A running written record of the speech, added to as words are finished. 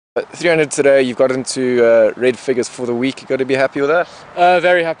300 today, you've got into red figures for the week. You got to be happy with that?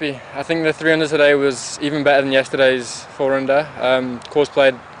 Very happy. I think the 300 today was even better than yesterday's 400. Course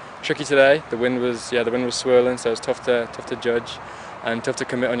played tricky today. The wind was swirling, so it's tough to judge and tough to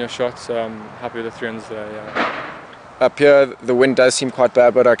commit on your shot. So I'm happy with the 300 today. Yeah. Up here, the wind does seem quite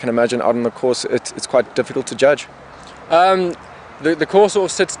bad, but I can imagine out on the course it's quite difficult to judge. The course sort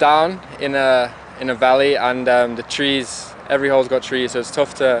of sits down in a valley, and the trees. Every hole's got trees, so it's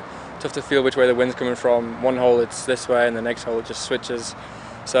tough to feel which way the wind's coming from. One hole it's this way, and the next hole it just switches.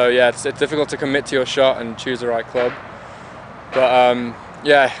 So yeah, it's difficult to commit to your shot and choose the right club. But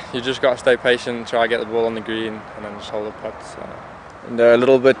yeah, you just got to stay patient, try to get the ball on the green, and then just hold the putt. So. And a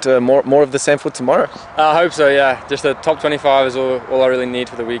little bit more of the same for tomorrow. I hope so. Yeah, just the top 25 is all I really need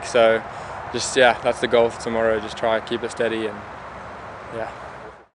for the week. So just that's the goal for tomorrow. Just try to keep it steady and